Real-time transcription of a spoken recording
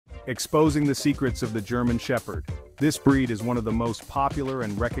Exposing the secrets of the German Shepherd. This breed is one of the most popular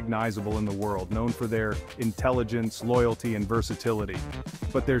and recognizable in the world, known for their intelligence, loyalty, and versatility.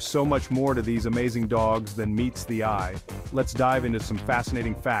 But there's so much more to these amazing dogs than meets the eye. Let's dive into some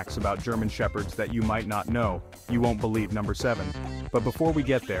fascinating facts about German Shepherds that you might not know. You won't believe. Number 7. But before we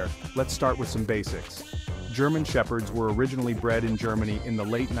get there, let's start with some basics. German Shepherds were originally bred in Germany in the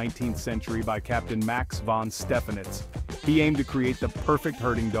late 19th century by Captain Max von Stephanitz. He aimed to create the perfect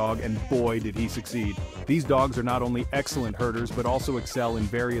herding dog, and boy did he succeed. These dogs are not only excellent herders but also excel in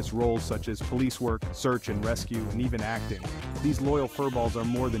various roles such as police work, search and rescue, and even acting. These loyal furballs are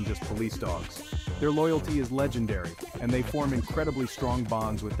more than just police dogs. Their loyalty is legendary, and they form incredibly strong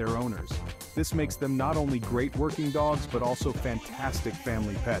bonds with their owners. This makes them not only great working dogs but also fantastic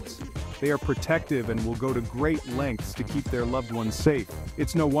family pets. They are protective and will go to great lengths to keep their loved ones safe.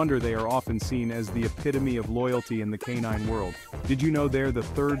 It's no wonder they are often seen as the epitome of loyalty in the canine world. Did you know they're the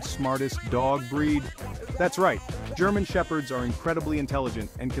third smartest dog breed? That's right, German Shepherds are incredibly intelligent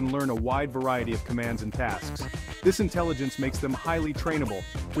and can learn a wide variety of commands and tasks. This intelligence makes them highly trainable,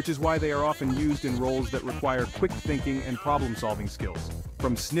 which is why they are often used in roles that require quick thinking and problem-solving skills.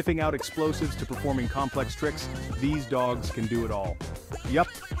 From sniffing out explosives to performing complex tricks, these dogs can do it all. Yup,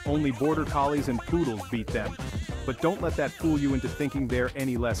 only border collies and poodles beat them. But don't let that fool you into thinking they're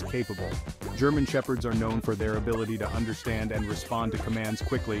any less capable. German Shepherds are known for their ability to understand and respond to commands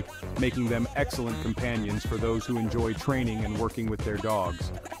quickly, making them excellent companions for those who enjoy training and working with their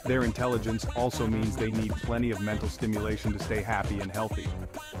dogs. Their intelligence also means they need plenty of mental stimulation to stay happy and healthy.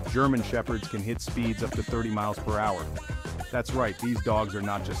 German Shepherds can hit speeds up to 30 miles per hour. That's right, these dogs are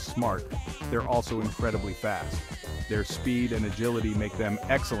not just smart, they're also incredibly fast. Their speed and agility make them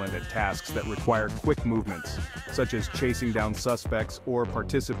excellent at tasks that require quick movements, such as chasing down suspects or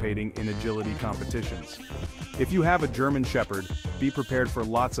participating in agility competitions. If you have a German Shepherd, be prepared for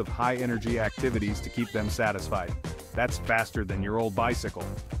lots of high-energy activities to keep them satisfied. That's faster than your old bicycle.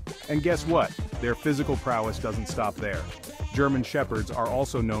 And guess what? Their physical prowess doesn't stop there. German Shepherds are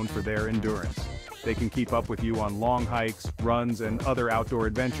also known for their endurance. They can keep up with you on long hikes, runs, and other outdoor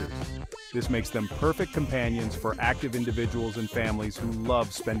adventures. This makes them perfect companions for active individuals and families who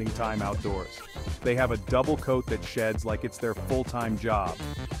love spending time outdoors. They have a double coat that sheds like it's their full-time job.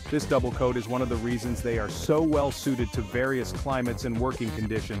 This double coat is one of the reasons they are so well suited to various climates and working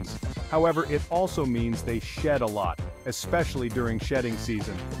conditions. However, it also means they shed a lot, especially during shedding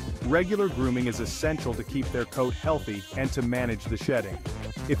season. Regular grooming is essential to keep their coat healthy and to manage the shedding.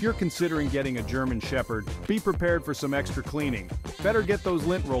 If you're considering getting a German Shepherd, be prepared for some extra cleaning. Better get those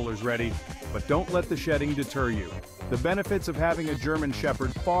lint rollers ready, but don't let the shedding deter you. The benefits of having a German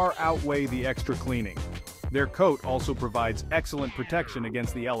Shepherd far outweigh the extra cleaning. Their coat also provides excellent protection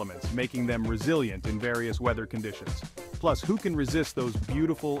against the elements, making them resilient in various weather conditions. Plus, who can resist those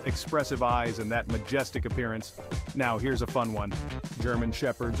beautiful, expressive eyes and that majestic appearance? Now, here's a fun one. German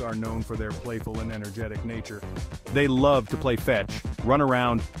Shepherds are known for their playful and energetic nature. They love to play fetch, run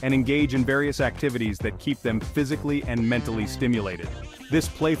around, and engage in various activities that keep them physically and mentally stimulated. This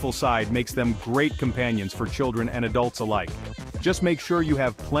playful side makes them great companions for children and adults alike. Just make sure you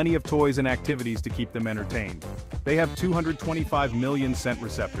have plenty of toys and activities to keep them entertained. They have 225 million scent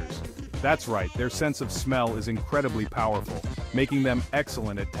receptors. That's right, their sense of smell is incredibly powerful, making them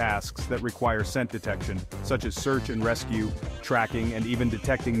excellent at tasks that require scent detection, such as search and rescue, tracking, and even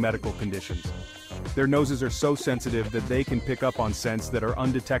detecting medical conditions. Their noses are so sensitive that they can pick up on scents that are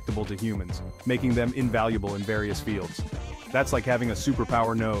undetectable to humans, making them invaluable in various fields. That's like having a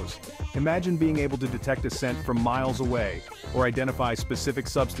superpower nose. Imagine being able to detect a scent from miles away, or identify specific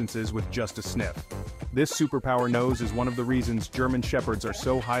substances with just a sniff. This superpower nose is one of the reasons German Shepherds are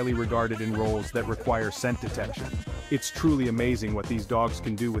so highly regarded in roles that require scent detection. It's truly amazing what these dogs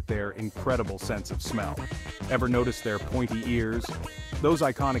can do with their incredible sense of smell. Ever notice their pointy ears? Those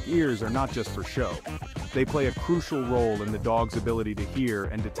iconic ears are not just for show. They play a crucial role in the dog's ability to hear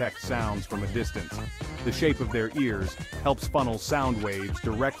and detect sounds from a distance. The shape of their ears helps funnel sound waves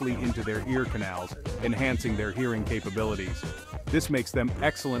directly into their ear canals, enhancing their hearing capabilities. This makes them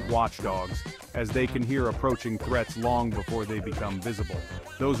excellent watchdogs, as they can hear approaching threats long before they become visible.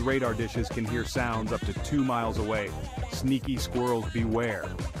 Those radar dishes can hear sounds up to 2 miles away. Sneaky squirrels beware.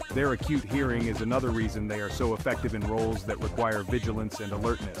 Their acute hearing is another reason they are so effective in roles that require vigilance and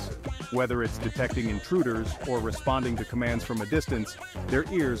alertness. Whether it's detecting intruders or responding to commands from a distance, their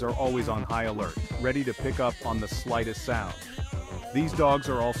ears are always on high alert, ready to pick up on the slightest sound. These dogs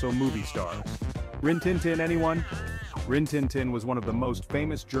are also movie stars. Rin Tin Tin, anyone? Rin Tin Tin was one of the most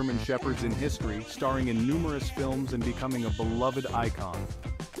famous German Shepherds in history, starring in numerous films and becoming a beloved icon.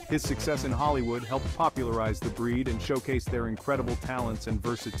 His success in Hollywood helped popularize the breed and showcase their incredible talents and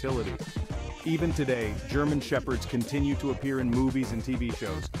versatility. Even today, German Shepherds continue to appear in movies and TV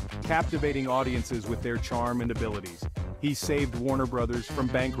shows, captivating audiences with their charm and abilities. He saved Warner Brothers from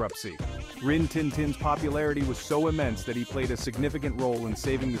bankruptcy. Rin Tin Tin's popularity was so immense that he played a significant role in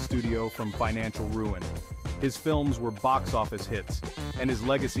saving the studio from financial ruin. His films were box office hits, and his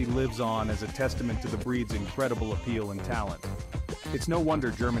legacy lives on as a testament to the breed's incredible appeal and talent. It's no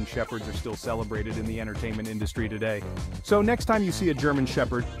wonder German Shepherds are still celebrated in the entertainment industry today. So next time you see a German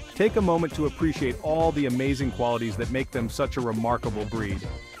Shepherd, take a moment to appreciate all the amazing qualities that make them such a remarkable breed.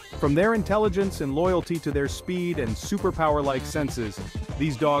 From their intelligence and loyalty to their speed and superpower-like senses,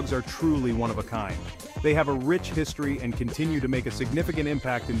 these dogs are truly one of a kind. They have a rich history and continue to make a significant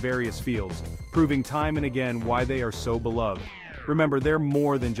impact in various fields, proving time and again why they are so beloved. Remember, they're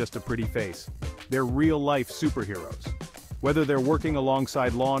more than just a pretty face. They're real-life superheroes. Whether they're working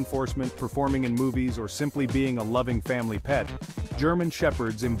alongside law enforcement, performing in movies, or simply being a loving family pet, German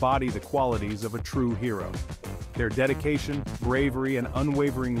Shepherds embody the qualities of a true hero. Their dedication, bravery, and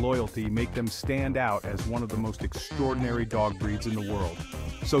unwavering loyalty make them stand out as one of the most extraordinary dog breeds in the world.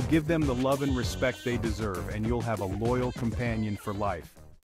 So give them the love and respect they deserve, and you'll have a loyal companion for life.